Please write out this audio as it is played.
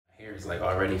It's like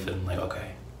already feeling like,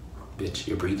 okay, bitch,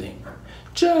 you're breathing.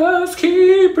 Just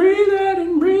keep breathing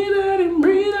and breathing and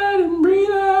breathing and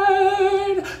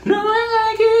breathing. Knowing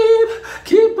I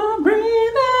keep on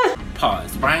breathing.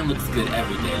 Pause. Brian looks good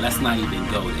every day. Let's not even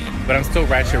go there. But I'm still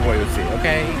ratchet royalty,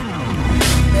 okay?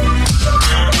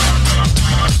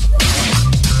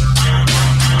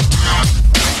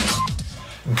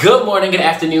 Good morning, good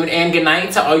afternoon, and good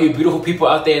night to all you beautiful people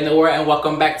out there in the world, and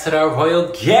welcome back to the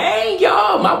Royal Gang,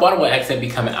 y'all. My Baltimore accent be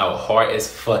coming out hard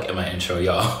as fuck in my intro,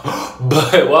 y'all.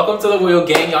 But welcome to the Royal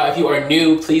Gang, y'all. If you are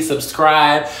new, please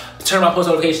subscribe. Turn on my post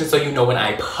notifications so you know when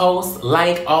I post,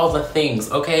 like all the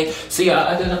things, okay? So y'all,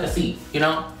 I didn't have to see, you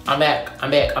know? I'm back in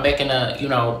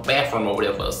the, bathroom or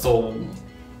whatever. So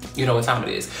you know what time it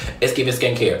is. It's giving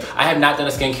skincare. I have not done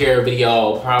a skincare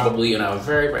video probably in a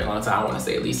very, very long time. I want to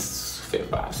say at least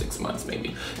 5-6 months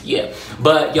maybe. Yeah,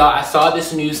 but y'all, I saw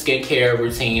this new skincare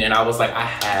routine and I was like, I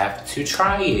have to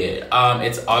try it.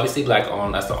 It's obviously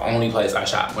black-owned. That's the only place I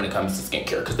shop when it comes to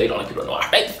skincare because they don't let people know our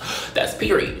face. That's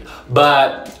period.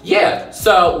 But yeah,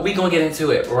 so we gonna get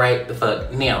into it right the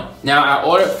fuck now. Now I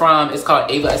ordered from, it's called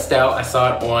Estell. I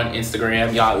saw it on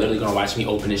Instagram. Y'all literally gonna watch me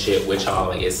open this shit with y'all.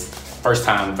 Like, it's first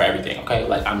time for everything, okay?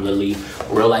 Like, I'm literally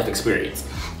real life experience.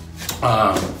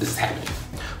 This is happening.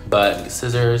 But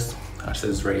scissors. Our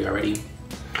scissors ready already.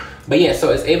 But yeah,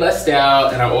 so it's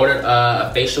Estell, and I ordered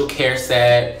a facial care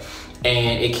set,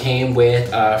 and it came with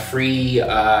free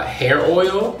hair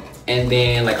oil, and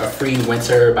then like a free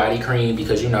winter body cream,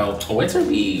 because you know, winter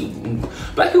be,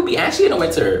 black people be ashy in the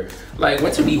winter. Like,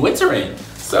 winter be wintering.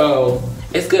 So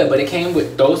it's good, but it came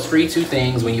with those free 2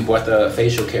 things when you bought the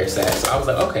facial care set. So I was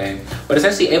like, okay. But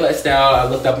essentially, Estell, I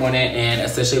looked up on it, and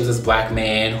essentially it was this black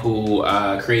man who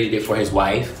created it for his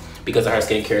wife. Because of her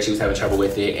skincare, she was having trouble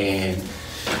with it, and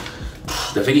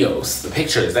the videos, the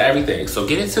pictures, everything. So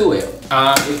get into it.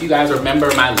 If you guys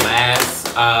remember my last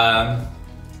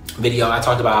video, I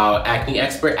talked about Acne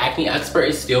Expert. Acne Expert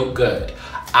is still good.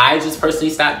 I just personally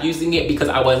stopped using it because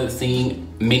I wasn't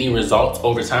seeing many results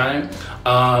over time.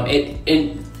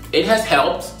 It has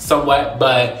helped somewhat,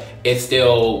 but it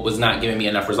still was not giving me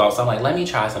enough results. So I'm like, let me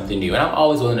try something new. And I'm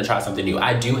always willing to try something new.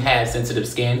 I do have sensitive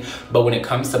skin, but when it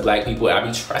comes to black people, I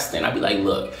be trusting. I be like,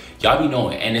 look, y'all be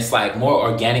knowing. And it's like more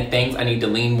organic things I need to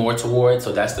lean more towards.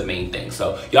 So that's the main thing.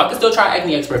 So y'all can still try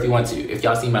Acne Expert if you want to, if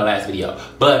y'all seen my last video.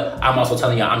 But I'm also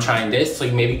telling y'all I'm trying this,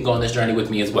 so maybe you can go on this journey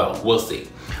with me as well. We'll see.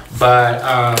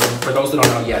 But for those who don't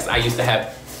know, yes, I used to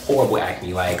have horrible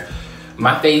acne. Like,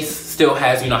 my face still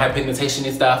has, hyperpigmentation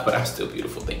and stuff, but I'm still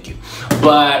beautiful, thank you.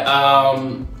 But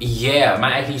yeah,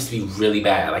 my acne used to be really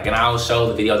bad. Like, and I'll show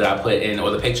the video that I put in,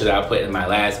 or the picture that I put in my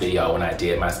last video when I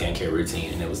did my skincare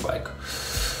routine, and it was like,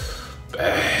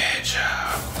 bad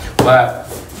job. But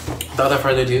without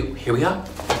further ado, here we are.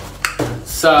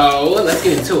 So let's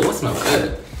get into it. What smells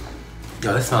good?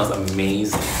 Yo, this smells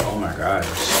amazing. Oh my gosh,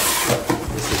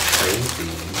 this is crazy.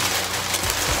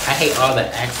 I hate all the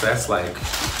excess, like,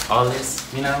 all this,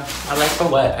 I like, for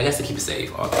what? I guess to keep it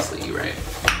safe, obviously. You're right.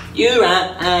 You're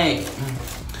right.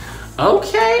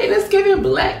 Okay, let's give you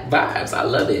black vibes. I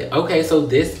love it. Okay, so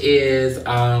this is,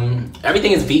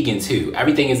 everything is vegan too.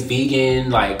 Everything is vegan,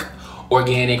 like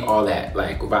organic, all that,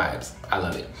 like vibes. I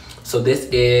love it. So this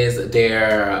is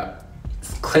their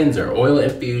cleanser, oil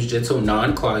infused, gentle,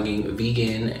 non-clogging,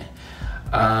 vegan.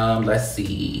 Let's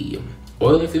see.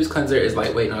 Oil infused cleanser is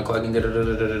lightweight, non-clogging.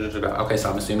 Okay,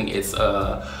 so I'm assuming it's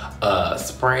a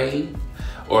spray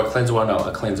or a cleanser. Well, no,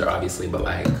 a cleanser obviously, but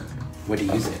like, where to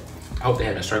use it? I hope they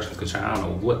have instructions because I don't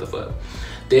know what the fuck.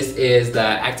 This is the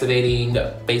activating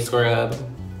face scrub.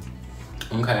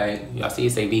 Okay, y'all see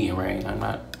it say vegan, right? I'm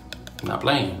not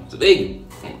playing. It's vegan.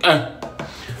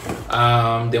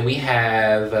 Then we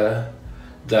have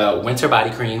the winter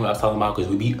body cream I was talking about because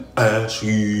we be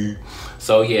ashy.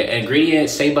 So yeah,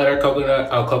 ingredients: shea butter,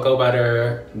 cocoa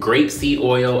butter, grapeseed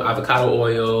oil, avocado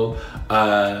oil,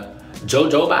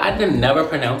 jojoba. I didn't never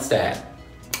pronounce that.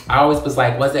 I always was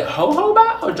like, was it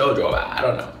jojoba or jojoba? I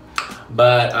don't know.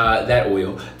 But that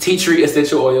oil, tea tree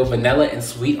essential oil, vanilla and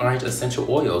sweet orange essential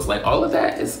oils. Like, all of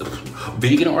that is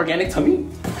vegan and organic to me.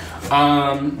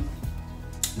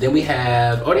 Then we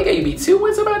have, they gave me 2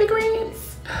 winter body creams.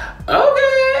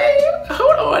 Okay,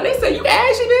 hold on. They say you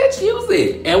ashy, bitch, use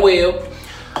it. And will.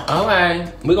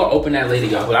 Okay, we're gonna open that later,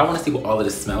 y'all. But I want to see what all of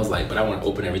this smells like. But I want to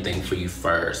open everything for you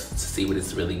first to see what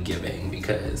it's really giving.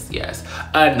 Because yes,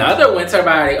 another winter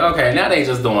body. Okay, now they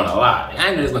just doing a lot.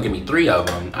 I know there's gonna give me 3 of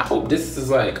them. I hope this is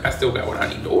like, I still got what I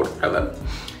need to order. Hello.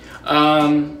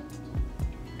 Then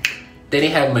they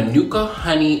have Manuka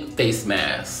honey face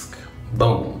mask.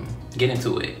 Boom. Get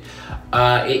into it.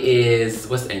 It is,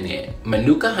 what's in it?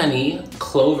 Manuka honey,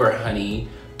 clover honey,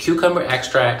 cucumber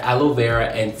extract, aloe vera,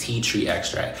 and tea tree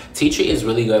extract. Tea tree is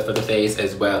really good for the face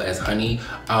as well as honey.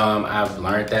 I've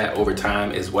learned that over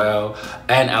time as well.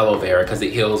 And aloe vera, because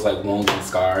it heals like wounds and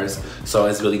scars. So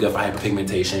it's really good for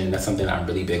hyperpigmentation. That's something I'm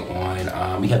really big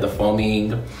on. We have the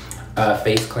foaming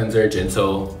face cleanser,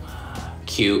 gentle,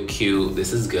 cute.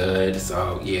 This is good.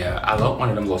 So yeah, I love one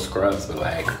of them little scrubs, but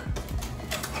like,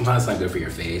 sometimes it's not good for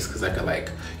your face because I could like,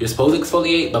 you're supposed to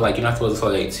exfoliate, but like you're not supposed to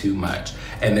exfoliate too much.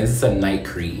 And this is a night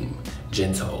cream,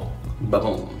 gentle,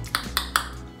 boom.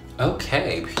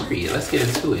 Okay, period. Let's get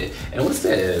into it. And what's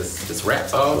this? This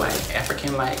wrap's all like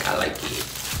African, like I like it.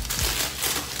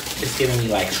 It's giving me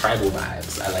like tribal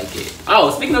vibes. I like it.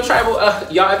 Oh, speaking of tribal,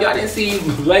 y'all, if y'all didn't see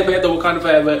Black Panther Wakanda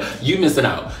Forever, you missing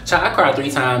out. Child, I cried 3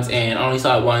 times and I only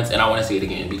saw it once, and I want to see it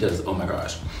again because oh my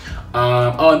gosh.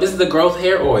 Oh, and this is the growth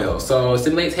hair oil. So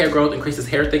stimulates hair growth, increases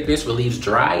hair thickness, relieves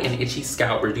dry and itchy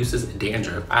scalp, reduces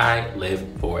dandruff. I live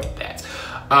for that.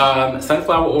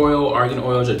 Sunflower oil, argan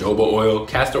oil, jojoba oil,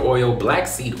 castor oil, black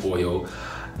seed oil,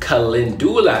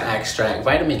 calendula extract,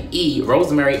 vitamin E,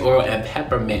 rosemary oil, and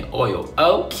peppermint oil.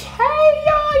 Okay,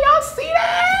 y'all see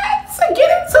that? So get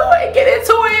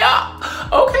into it,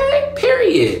 y'all. Okay,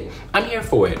 period. I'm here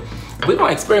for it. We're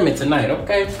gonna experiment tonight,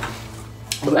 okay?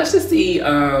 But let's just see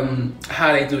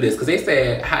how they do this, because they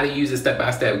said how to use a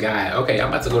step-by-step guide. Okay, I'm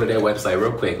about to go to their website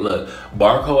real quick. Look,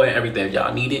 barcode and everything. If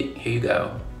y'all need it, here you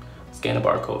go. Scan the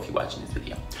barcode if you're watching this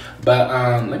video. But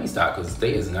let me stop, because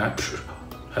they is not,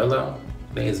 hello?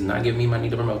 They is not giving me money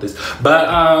to promote this. But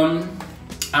I'm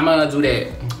gonna do that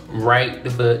right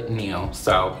the foot now.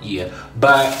 So yeah.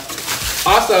 But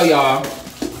also, y'all,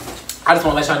 I just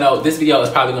want to let y'all know this video is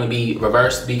probably going to be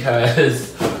reversed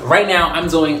because right now I'm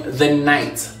doing the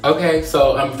night. Okay,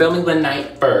 so I'm filming the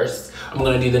night first. I'm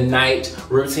going to do the night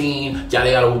routine,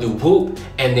 yada do whoop,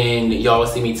 and then y'all will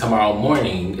see me tomorrow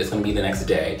morning. It's going to be the next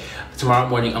day. Tomorrow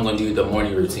morning I'm going to do the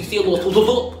morning routine. See a little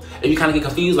whoop. If you kind of get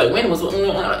confused, like when was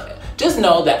just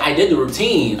know that I did the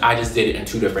routine. I just did it in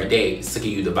 2 different days to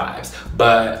give you the vibes.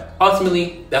 But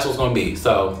ultimately, that's what's going to be.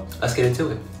 So let's get into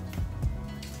it.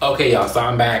 Okay, y'all, so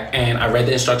I'm back and I read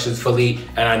the instructions fully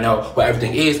and I know what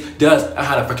everything is, does, and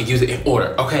how to freaking use it in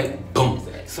order, okay? Boom.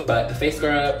 But the face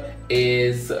scrub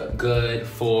is good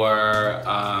for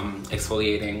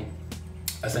exfoliating,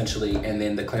 essentially, and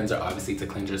then the cleanser, obviously, to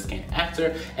cleanse your skin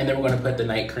after. And then we're gonna put the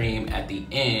night cream at the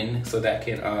end so that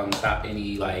can stop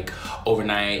any like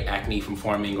overnight acne from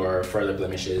forming or further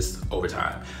blemishes over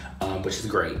time, which is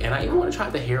great. And I even wanna try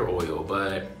the hair oil,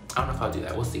 but I don't know if I'll do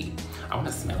that, we'll see. I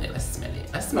wanna smell it, let's smell it.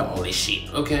 Let's smell all this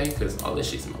shit, okay? Because all this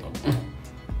shit smells.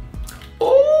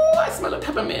 Oh, I smell a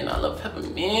peppermint, I love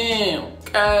peppermint,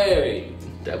 okay.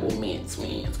 Double mint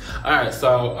twins. All right,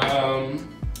 so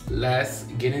let's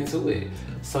get into it.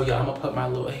 So y'all, I'm gonna put my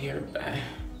little hair back.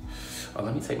 Oh,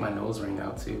 let me take my nose ring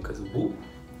out too, because whoop,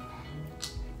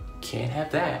 can't have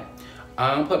that.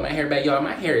 I'm gonna put my hair back. Y'all,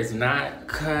 my hair is not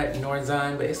cut nor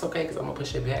done, but it's okay because I'm gonna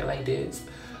push it back like this.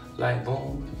 Like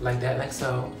boom, like that, like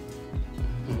so.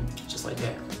 Just like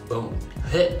that, boom,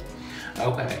 hit.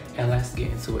 Okay, and let's get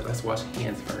into it. Let's wash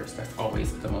hands first. That's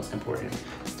always the most important,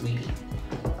 sweetie.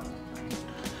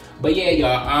 But yeah,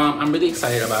 y'all, I'm really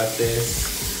excited about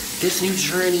this new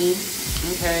journey.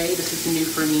 Okay, this is new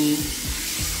for me.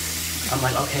 I'm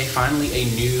like, okay, finally a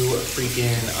new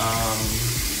freaking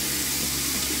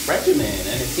regimen,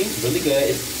 and it seems really good.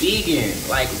 It's vegan,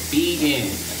 like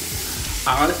vegan.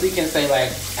 I honestly can say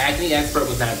like Acne Expert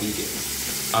was not vegan.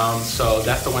 So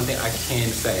that's the one thing I can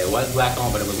say. It was black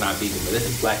owned, but it was not vegan. But this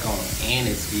is black owned and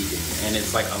it's vegan, and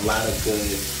it's like a lot of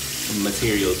good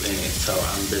materials in it. So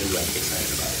I'm really like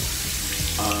excited about it.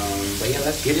 But yeah,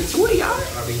 let's get into it, y'all.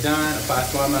 Are we done? Apply a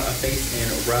small amount of face and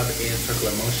rub in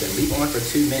circular motion. Leave on for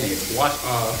 2 minutes. Wash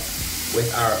off with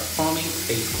our foaming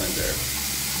face cleanser.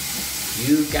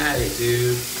 You got it,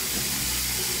 dude.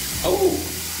 Oh,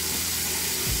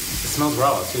 it smells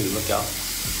raw too. Look, y'all.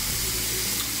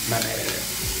 Not mad at it.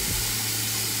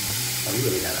 Oh, we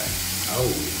really gotta. Oh,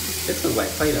 this looks like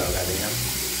Play-Doh, goddamn.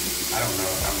 I don't know.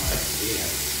 I'm like, yeah.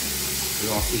 We're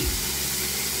gonna see.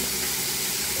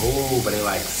 Oh, but it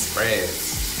like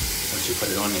spreads once you put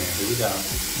it on there. Here we go.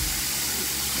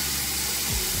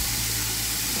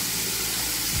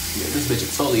 Yeah, this bitch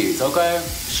exfoliates, okay?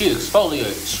 She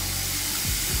exfoliates.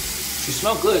 She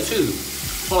smells good too.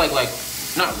 Smell like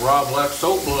not raw black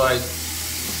soap, but like,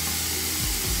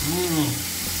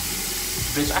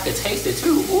 bitch, I could taste it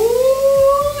too.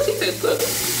 Ooh, she tastes good.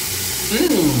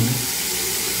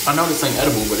 I know this ain't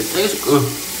edible, but it tastes good.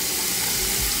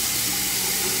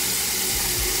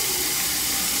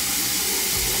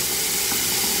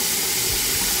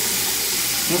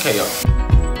 Okay, y'all.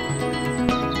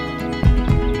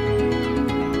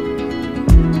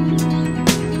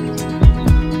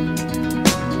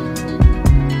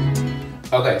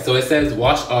 so it says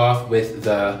wash off with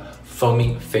the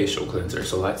foaming facial cleanser.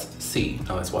 So let's see.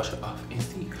 Now let's wash it off and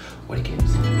see what it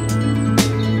gives.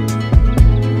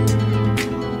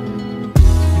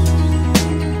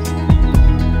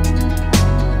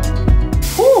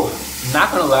 Whew,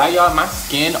 not gonna lie, y'all, my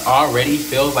skin already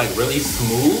feels like really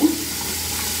smooth.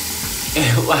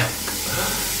 And like,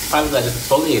 probably I just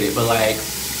exfoliated, but like,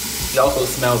 it also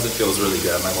smells, it feels really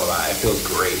good. I'm not gonna lie, it feels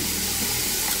great.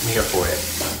 I'm here for it.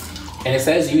 And it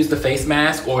says use the face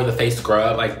mask or the face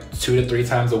scrub like 2 to 3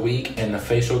 times a week, and the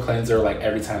facial cleanser like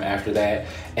every time after that.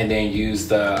 And then use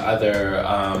the other,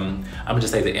 I'm gonna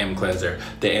just say the M cleanser.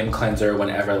 The M cleanser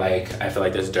whenever like I feel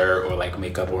like there's dirt or like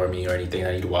makeup on me or anything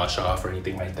I need to wash off or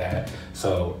anything like that.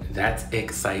 So that's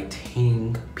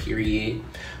exciting, period.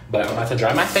 But I'm about to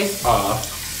dry my face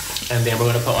off, and then we're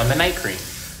gonna put on the night cream.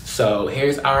 So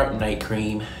here's our night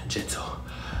cream, gentle.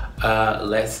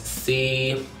 Let's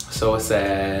see. So it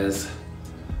says,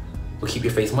 will keep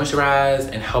your face moisturized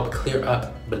and help clear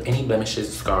up any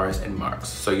blemishes, scars, and marks.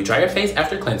 So you dry your face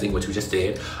after cleansing, which we just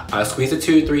did. Squeeze the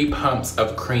 2 to 3 pumps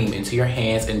of cream into your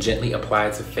hands and gently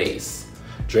apply to face.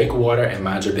 Drink water and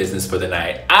mind your business for the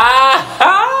night.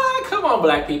 Come on,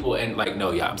 black people. And like,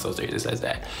 no, y'all, I'm so serious. It says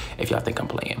that. If y'all think I'm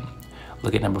playing,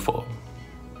 look at number 4.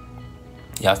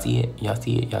 Y'all see it? Y'all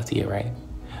see it? Y'all see it, right?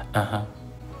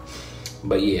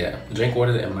 But yeah, drink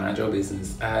water and mind your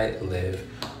business. I live.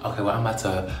 Okay, well, I'm about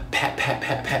to pat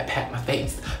my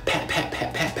face. Pat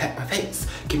my face.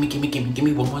 Give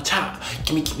me one more time.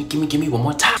 Give me one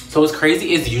more time. So what's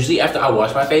crazy is usually after I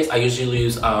wash my face, I usually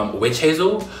use witch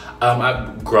hazel.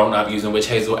 I've grown up using witch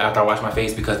hazel after I wash my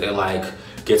face because it like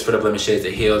gets rid of blemishes,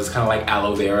 it heals. It's kind of like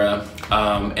aloe vera.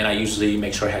 And I usually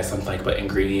make sure it has some like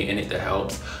ingredient in it that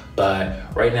helps.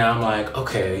 But right now I'm like,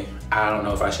 okay, I don't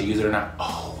know if I should use it or not.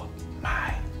 Oh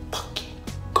my fucking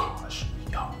gosh,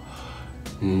 y'all.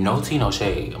 No tea, no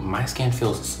shade. My skin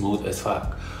feels smooth as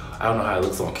fuck. I don't know how it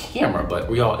looks on camera, but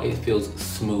y'all, it feels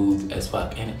smooth as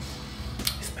fuck. And it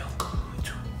smells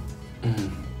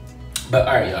good. But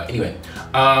all right, y'all, anyway,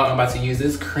 I'm about to use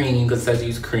this cream because it says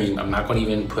use cream. I'm not gonna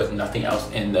even put nothing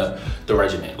else in the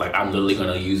regimen. Like, I'm literally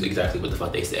gonna use exactly what the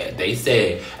fuck they said. They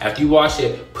said, after you wash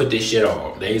it, put this shit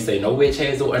on. They say no witch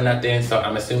hazel or nothing, so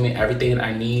I'm assuming everything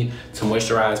I need to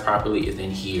moisturize properly is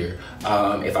in here.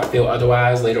 If I feel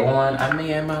otherwise later on, I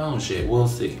may add my own shit, we'll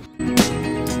see.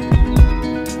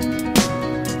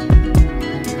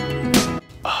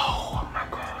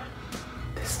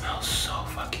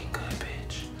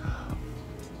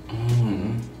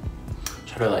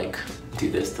 To like do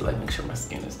this to like make sure my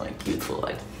skin is like youthful,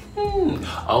 like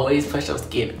always push your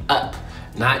skin up,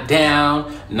 not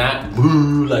down, not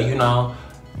like, you know,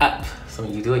 up. So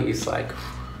when you do it, you're just like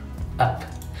up.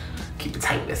 Keep the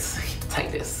tightness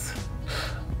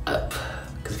up,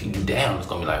 because if you do down, it's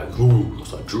gonna be like ooh, it'll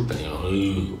start drooping, you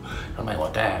know. I might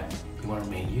want that. You want to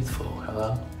remain youthful.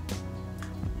 Hello.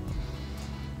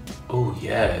 Oh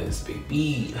yes,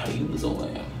 baby, how you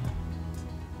doing?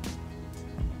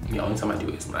 The only time I do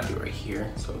it is when I do it right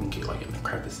here, so it can get like in the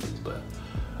crevices, but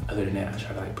other than that, I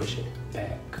try to like push it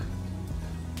back,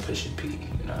 push it peak,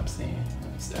 you know what I'm saying?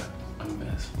 Step, I'm a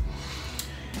mess.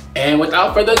 And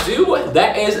without further ado,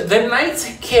 that is the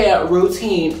night care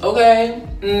routine, okay?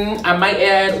 I might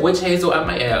add witch hazel, I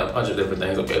might add a bunch of different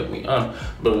things, okay with me,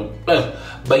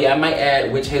 but yeah, I might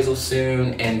add witch hazel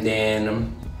soon, and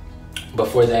then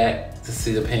before that, to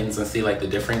see the pins and see like the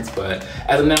difference. But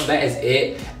as of now, that is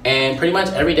it. And pretty much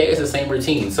every day is the same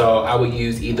routine. So I would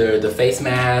use either the face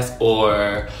mask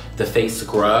or the face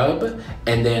scrub,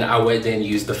 and then I would then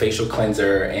use the facial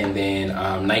cleanser and then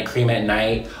night cream at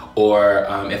night, or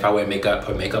if I wear makeup,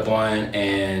 put makeup on,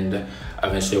 and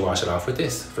eventually wash it off with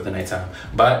this for the nighttime.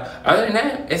 But other than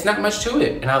that, it's not much to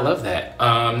it, and I love that.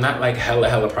 Not like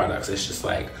hella products. It's just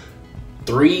like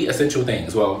 3 essential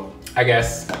things. Well, I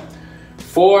guess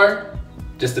 4,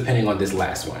 just depending on this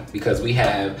last one, because we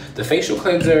have the facial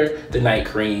cleanser, the night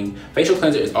cream. Facial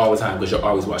cleanser is all the time because you're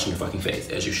always washing your fucking face,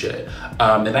 as you should.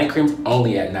 The night cream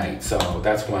only at night, so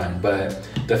that's one. But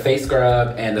the face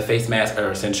scrub and the face mask are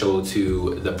essential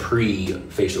to the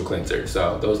pre-facial cleanser.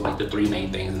 So those are like the 3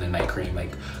 main things, and the night cream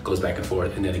like goes back and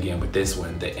forth. And then again with this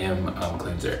one, the M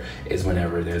cleanser is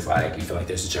whenever there's like, you feel like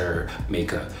there's dirt,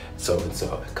 makeup, so and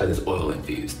so, because it's oil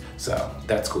infused. So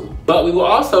that's cool. But we will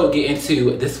also get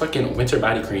into this fucking winter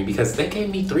body cream because they gave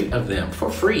me 3 of them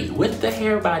for free with the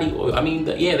hair body oil. I mean,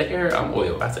 the hair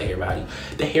oil. I say hair body,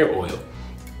 the hair oil,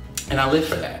 and I live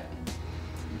for that.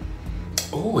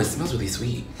 Oh, it smells really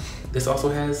sweet. This also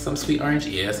has some sweet orange.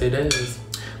 Yes, it does.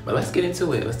 But let's get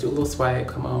into it. Let's do a little swipe.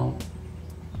 Come on,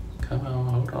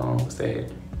 hold on. What's that?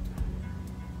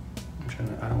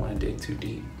 I don't want to dig too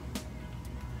deep.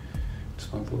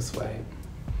 Just going through a swipe.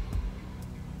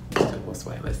 Double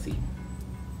swipe, let's see.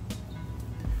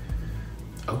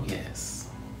 Oh yes.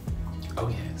 Oh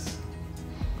yes.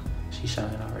 She's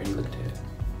shining already, look at it.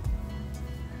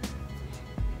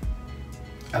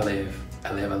 I live.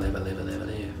 And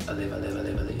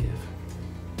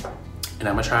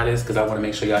I'm gonna try this because I want to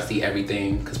make sure y'all see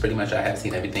everything, because pretty much I have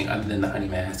seen everything other than the honey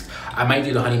mask. I might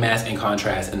do the honey mask in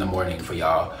contrast in the morning for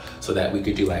y'all, so that we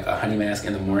could do like a honey mask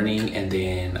in the morning, and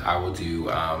then I will do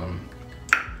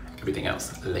everything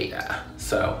else later.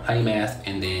 So honey mask,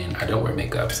 and then I don't wear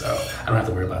makeup, so I don't have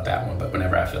to worry about that one. But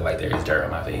whenever I feel like there is dirt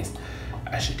on my face,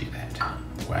 I should do that.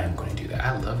 Or I am going to do that.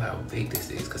 I love how big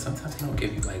this is, because sometimes they don't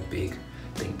give you like big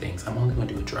things. I'm only gonna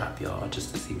do a drop, y'all,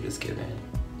 just to see what it's giving.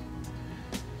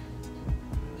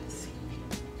 Let's see.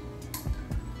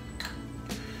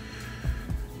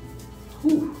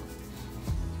 Whew.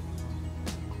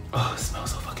 Oh, it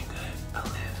smells so fucking good. I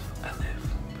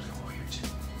live.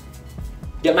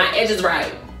 Yeah, my edge is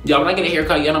right. Y'all, when I get a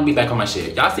haircut, y'all don't be back on my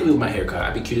shit. Y'all see me with my haircut, I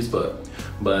be cute as fuck.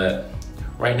 But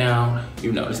right now,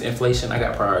 you know, this inflation, I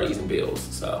got priorities and bills.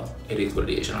 So it is what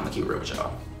it is, and I'm gonna keep it real with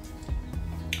y'all.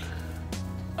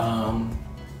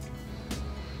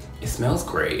 It smells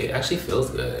great. It actually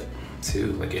feels good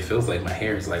too. Like it feels like my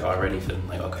hair is like already feeling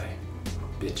like, okay,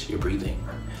 bitch, you're breathing.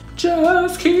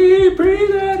 Just keep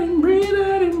breathing and breathing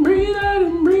and breathing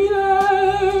and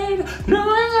breathing. Knowing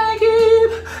I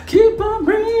keep on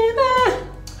breathing.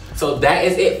 So that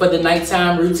is it for the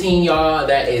nighttime routine, y'all.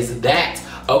 That is that.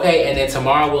 Okay, and then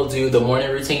tomorrow we'll do the morning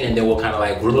routine, and then we'll kind of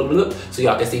like so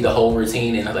y'all can see the whole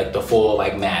routine and like the full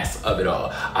like mass of it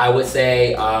all. I would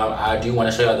say I do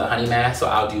want to show y'all the honey mask, so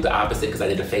I'll do the opposite because I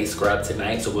did a face scrub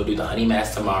tonight. So we'll do the honey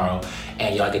mask tomorrow,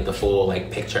 and y'all get the full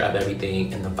like picture of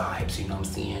everything and the vibes, you know what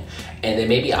I'm saying? And then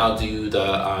maybe I'll do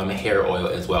the hair oil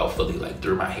as well, fully like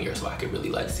through my hair, so I can really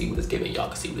like see what it's giving. Y'all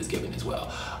can see what it's giving as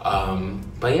well.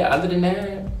 But yeah, other than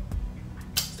that,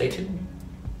 stay tuned.